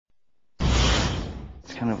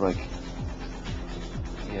kind of like,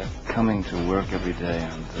 yeah, coming to work every day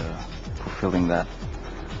and fulfilling that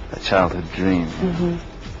childhood dream,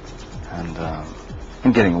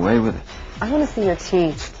 and getting away with it. I want to see your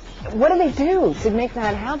teeth. What do they do to make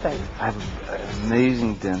that happen? I have an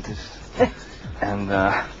amazing dentist, and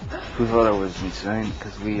who thought I was insane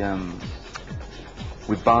because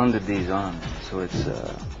we bonded these on, so it's.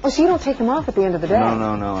 Oh, so you don't take them off at the end of the day? No,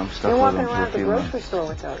 I'm stuck You're with them walking around for a at the few grocery months. store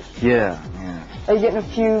with those. Yeah. Are you getting a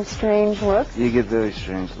few strange looks? You get very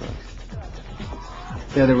strange looks.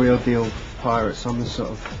 They're the real deal pirates. I'm the sort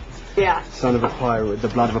of son of a pirate, the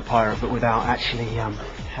blood of a pirate, but without actually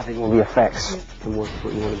having all the effects and what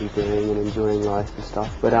you want to be doing and enjoying life and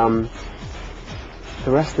stuff. But the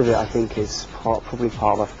rest of it, I think, is probably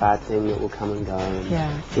part of a fad thing that will come and go. And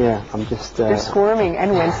yeah, I'm just. You're squirming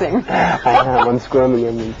and wincing. I'm squirming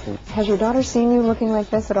and wincing. Has your daughter seen you looking like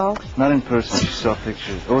this at all? Not in person. She saw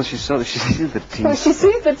pictures. Oh, she sees the teeth. Oh, she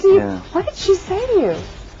sees the teeth. Yeah. What did she say to you?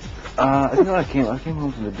 I think I came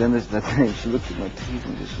home from the dentist that day. She looked at my teeth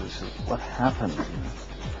and just was like, "What happened?"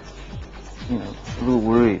 You know, a little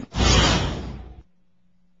worried.